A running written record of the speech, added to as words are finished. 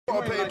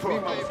Put a paper.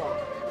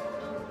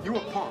 You a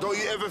punk. Don't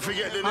you ever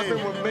forget the name. I've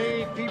been with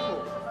made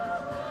people.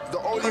 The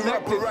only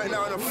rapper right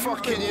now in the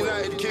fucking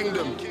United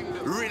Kingdom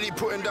really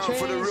putting down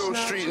for the real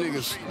street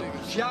niggas.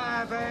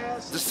 Jive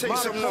ass. Just take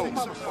some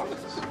notes.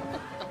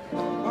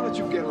 Why don't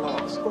you get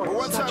lost? But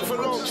one time for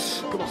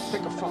Logs. Come on,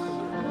 pick a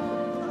fucking.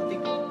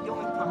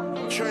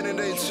 Training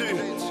day 2.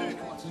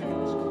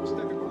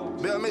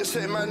 Better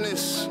mixtape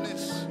madness.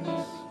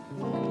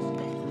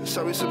 That's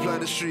how we supply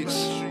the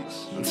streets.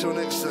 Until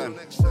next time.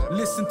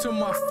 Listen to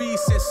my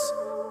thesis.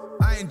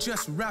 I ain't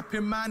just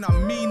rapping, man, I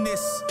mean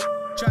this.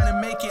 Trying to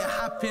make it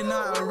happen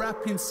out of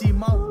rapping. See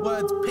my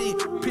words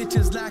paint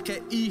pictures like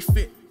an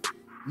E-fit.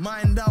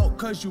 Mind out,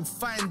 cause you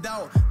find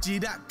out. Gee,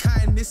 that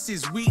kindness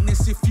is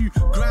weakness. If you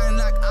grind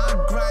like I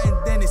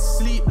grind, then it's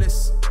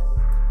sleepless.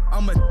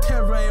 I'm a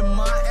terror in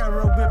my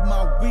era with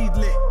my weed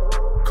lit.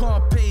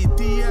 Can't pay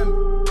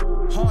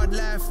DM, hard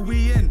life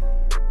we in.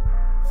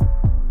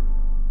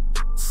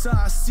 So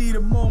I see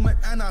the moment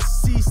and I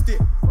seized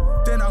it.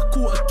 Then I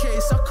caught a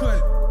case, I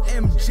couldn't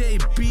MJ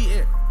beat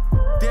it.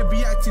 They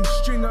be acting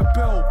Stringer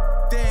Bell,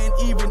 they ain't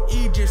even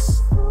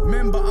Aegis.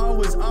 Remember I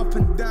was up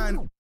and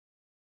down,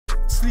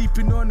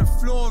 sleeping on the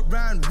floor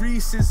round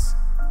Reese's.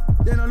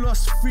 Then I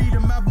lost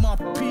freedom, had my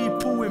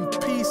people in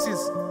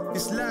pieces.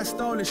 This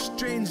lifestyle is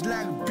strange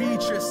like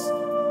Beatrice.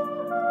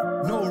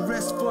 No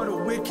rest for the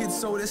wicked,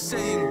 so the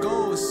saying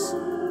goes.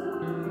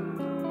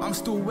 I'm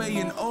still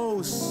weighing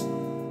O's.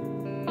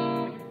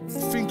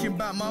 Thinking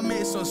about my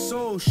mates on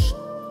Soch.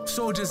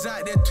 Soldiers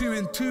out there 2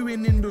 and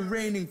 2ing in the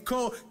raining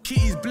cold.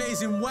 Kitty's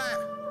blazing white.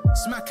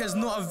 Smack has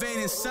not a vein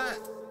in sight,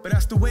 but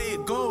that's the way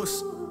it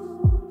goes.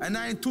 And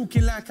I ain't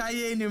talking like I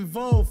ain't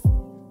involved,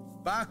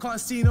 but I can't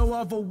see no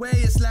other way.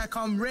 It's like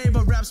I'm Ray,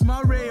 but rap's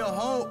my ray of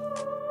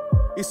hope.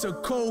 It's a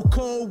cold,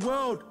 cold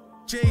world.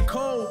 J.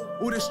 Cole,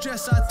 all the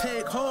stress I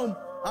take home.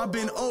 I've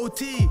been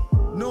OT,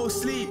 no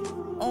sleep,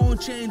 I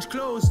don't change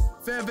clothes.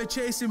 Forever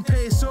chasing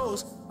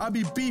pesos. I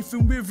be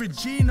beefing with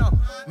Regina,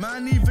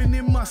 man, even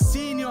in my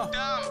senior.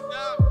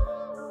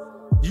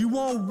 You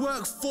won't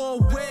work for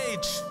a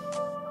wage,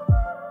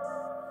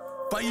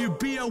 but you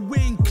be a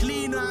wing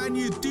cleaner and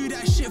you do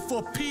that shit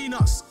for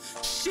peanuts.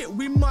 Shit,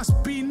 we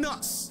must be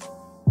nuts.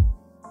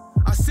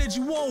 I said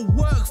you won't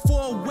work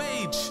for a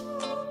wage,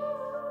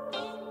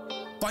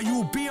 but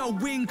you'll be a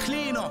wing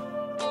cleaner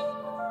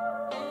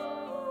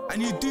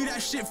and you do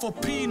that shit for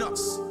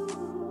peanuts.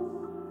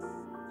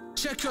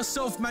 Check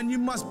yourself, man, you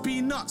must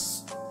be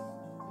nuts.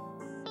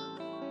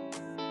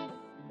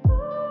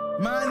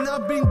 Man,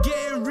 I've been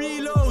getting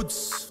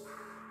reloads,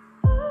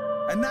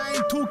 and I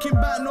ain't talking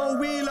about no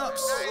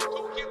wheel-ups.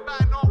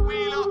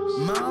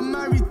 Man, I'm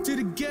married to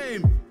the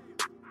game.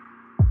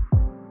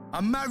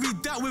 I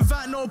married that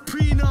without no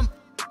prenup.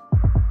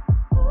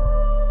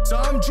 So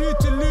I'm due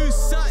to lose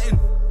something.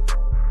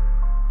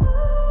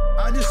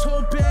 I just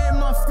hope it ain't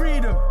my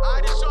freedom.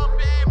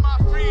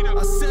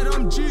 I said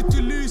I'm due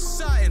to lose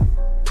something.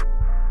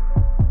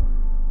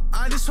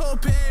 I just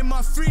hope it ain't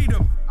my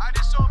freedom.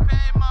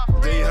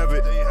 There you have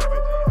it.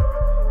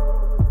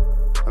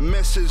 A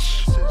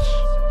message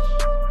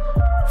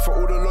for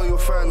all the loyal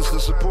fans, the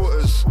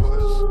supporters,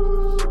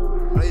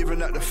 not even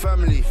that, the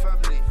family.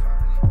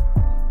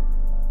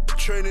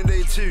 Training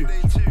day 2.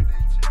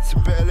 It's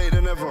better late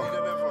than ever.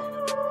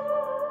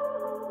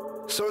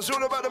 So it's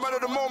all about the man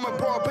of the moment,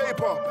 Put a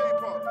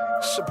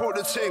Paper. Support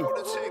the ting.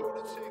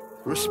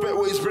 Respect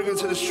what he's bringing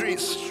to the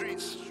streets.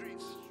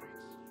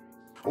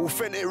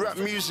 Authentic rap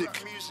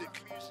music.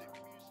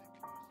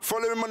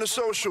 Follow him on the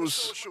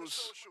socials.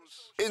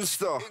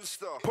 Insta,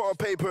 Put a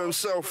Paper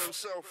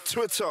himself.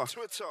 Twitter,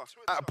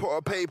 at Put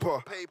a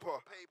Paper.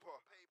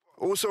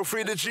 Also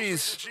free the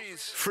G's.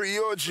 Free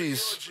your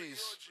G's.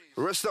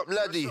 Rest up,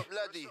 laddie.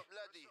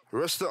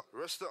 Rest up.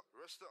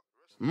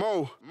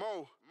 Mo.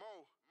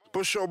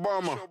 Bush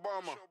Obama.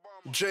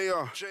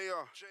 JR.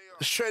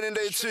 It's training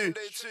day 2.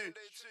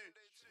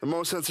 The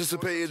most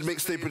anticipated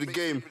mixtape of the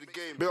game.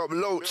 Big up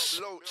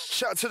Loats.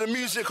 Shout to the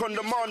Music on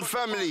Demand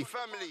family.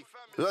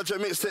 Larger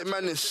Mixtape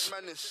Madness.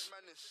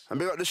 And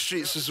big up the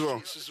streets as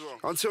well.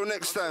 Until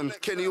next time,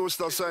 Kenny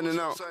All-Star signing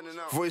out.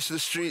 Voice of the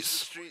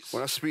streets.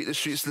 When I speak, the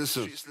streets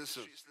listen.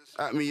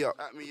 At me up.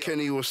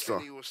 Kenny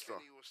All-Star.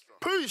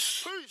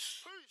 Peace.